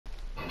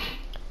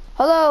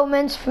Hallo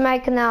mensen van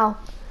mijn kanaal.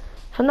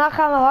 Vandaag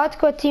gaan we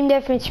hardcore team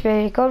deathmatch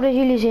spelen. Ik hoop dat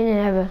jullie zin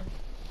in hebben.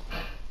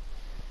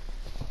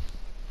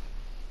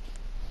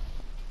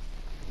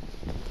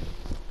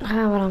 Daar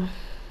gaan we dan.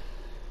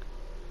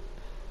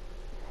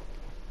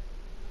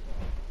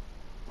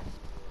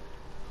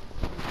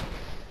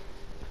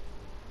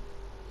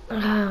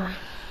 Daar gaan we.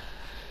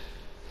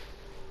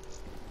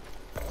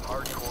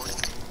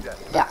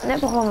 Ja, net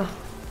begonnen.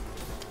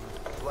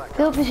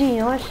 Veel plezier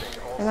jongens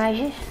en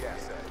meisjes.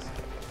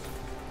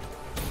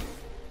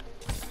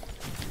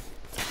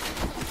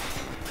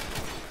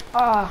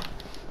 Ah.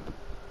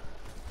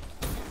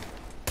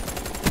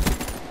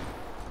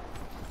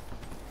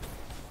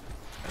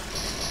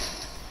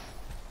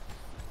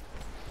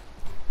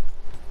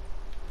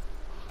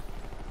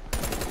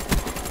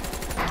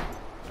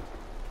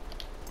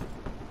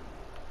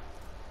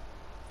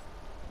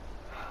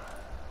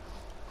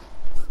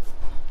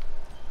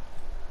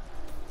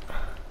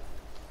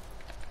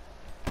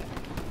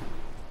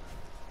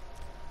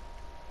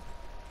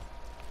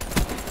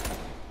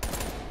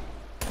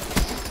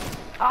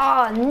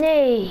 Ah,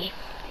 nee.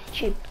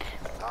 Chip.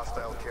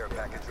 Hostile care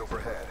package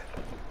overhead.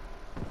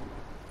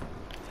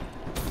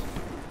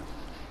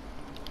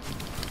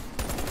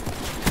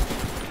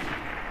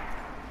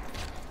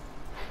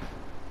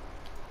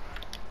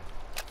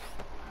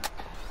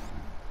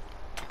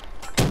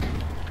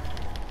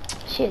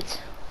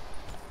 Shit.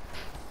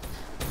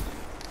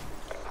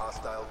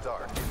 Hostile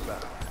dart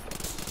inbound.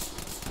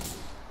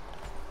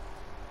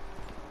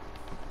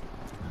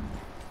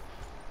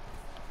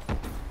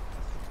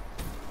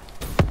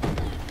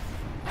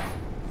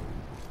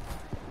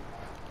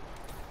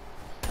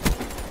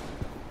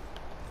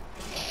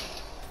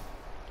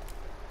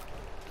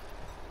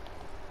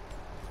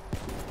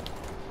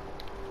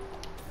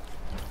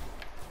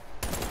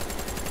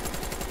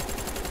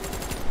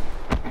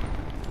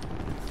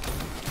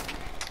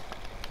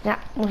 Ja,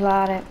 moet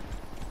laden.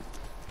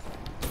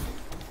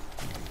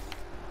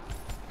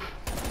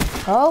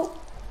 Oh.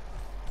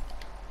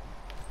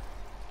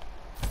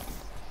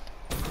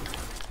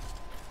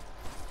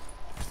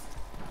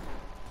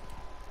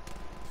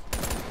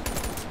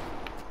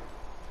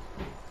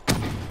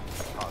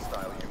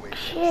 Hostile UAV.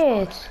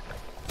 Shit.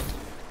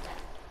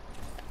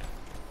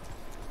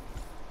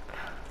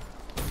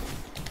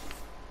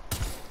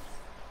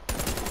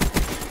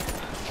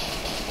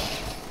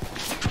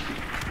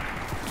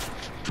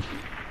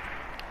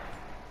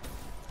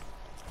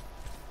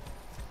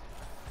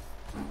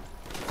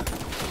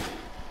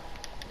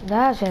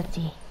 Daar zit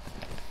hij.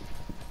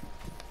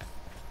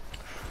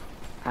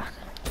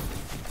 Achter.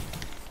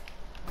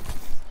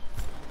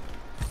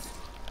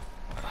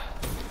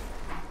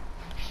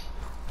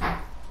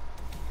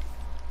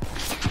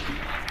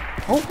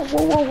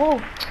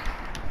 Oh.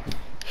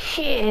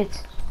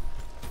 Shit.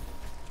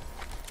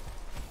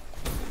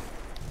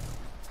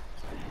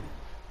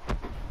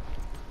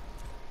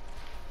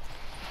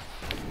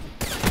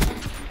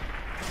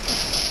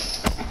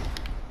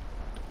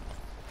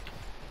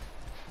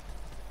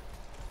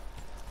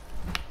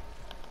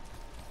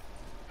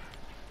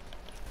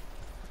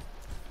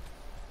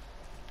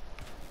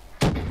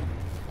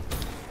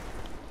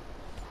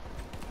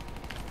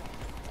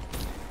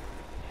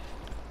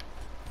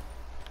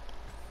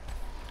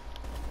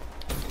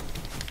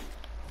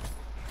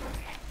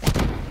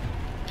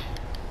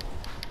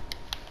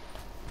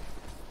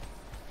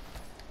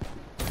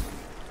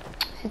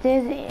 Zit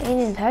deze een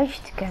in het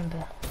huisje te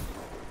campen?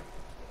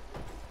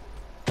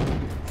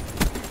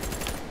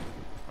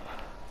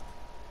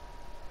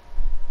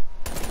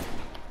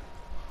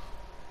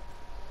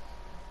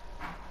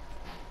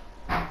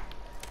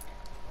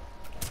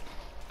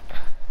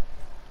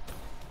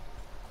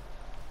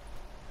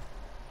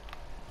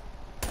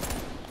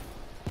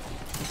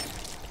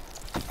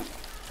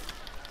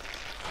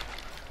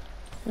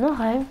 Nog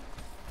een.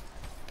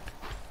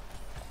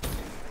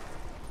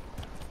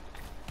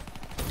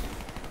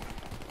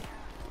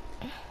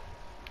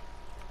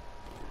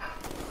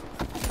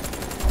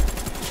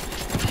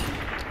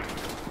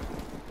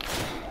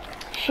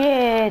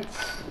 Shit.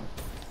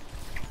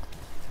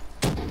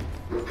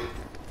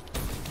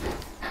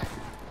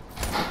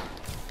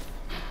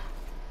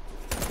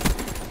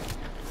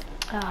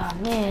 Ah,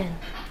 man.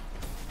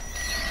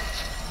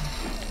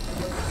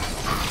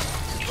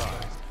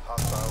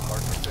 Hostile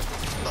hard precision.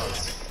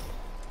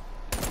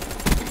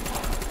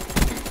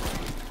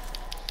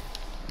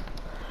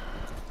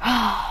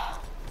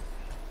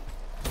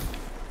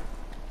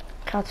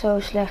 Gaat zo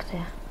slecht, hè.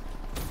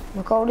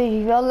 Maar ik hoop dat jullie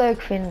het wel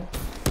leuk vinden.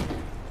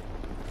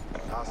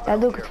 Daar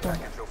doe ik het voor.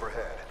 Package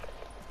overhead.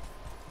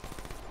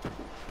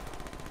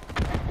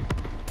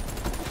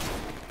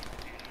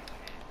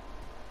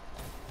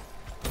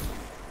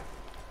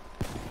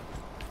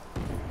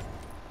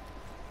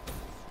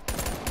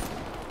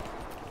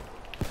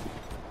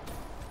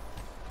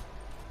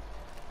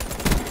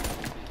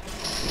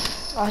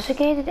 Als ik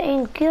het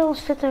één kill,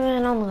 zit er weer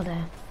een andere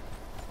daar.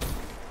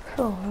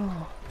 Zo.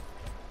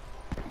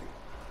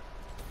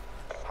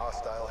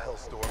 Hostile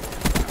Hellstorm.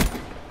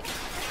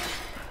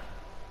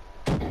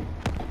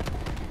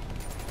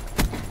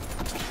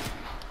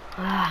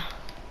 Ah,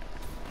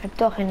 ik heb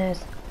toch geen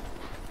nut.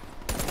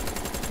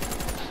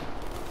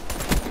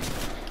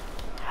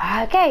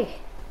 Ah, kijk.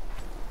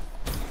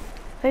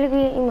 Wil ik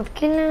weer iemand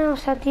killen of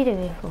staat die er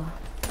weer voor?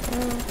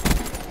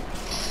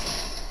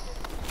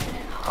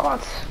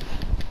 God.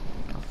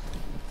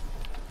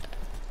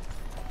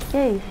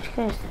 Jezus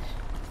Christus.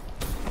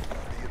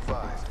 Be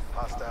advised,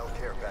 hostile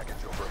care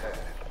package overhead.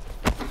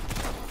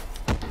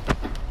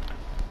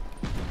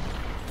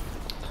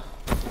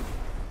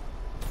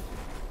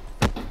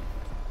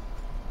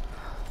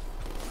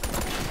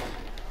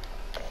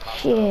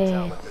 Hostile Shit.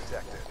 talent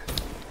detected.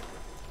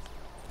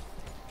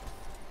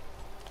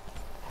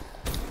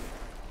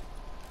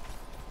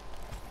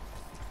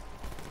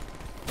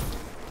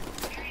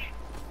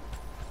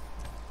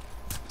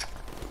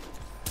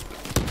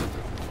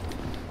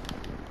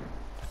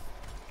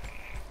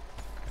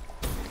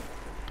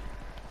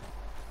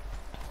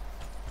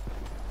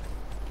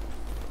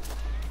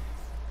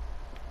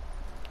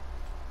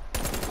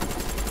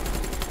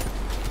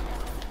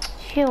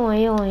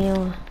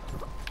 Jongen.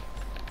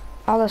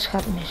 Alles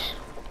gaat mis.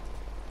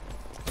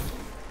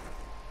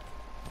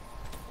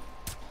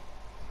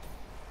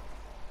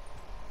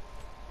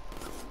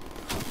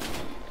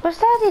 Waar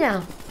staat hij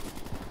nou?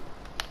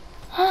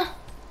 Huh?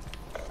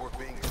 We're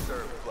being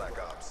served, Black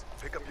Ops.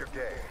 Pick up your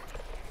game.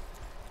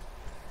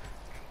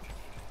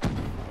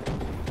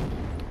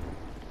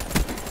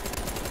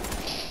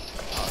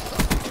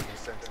 Hostile Hardened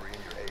sentry in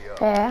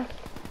your AO. Ja,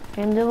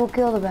 een dubbel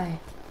kill erbij.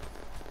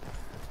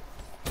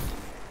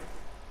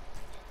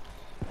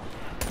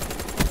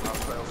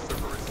 Hostile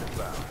server is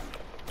inbound.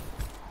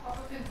 Papa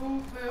vindt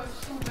hoeveel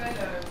stoel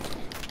bellen.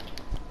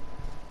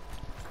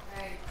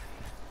 Nee.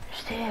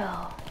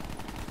 Stil.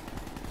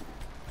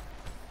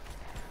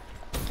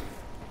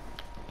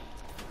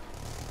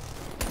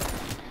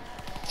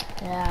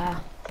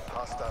 Ja,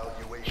 Hostile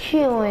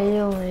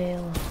UAV.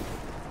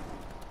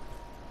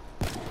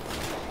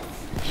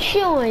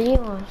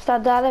 Jongen.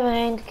 Staat daar weer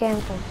heen te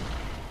campen.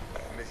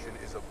 Mission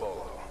is a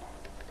bolo.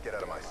 Get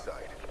out of my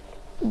sight.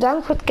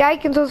 Bedankt voor het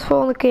kijken en tot de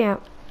volgende keer.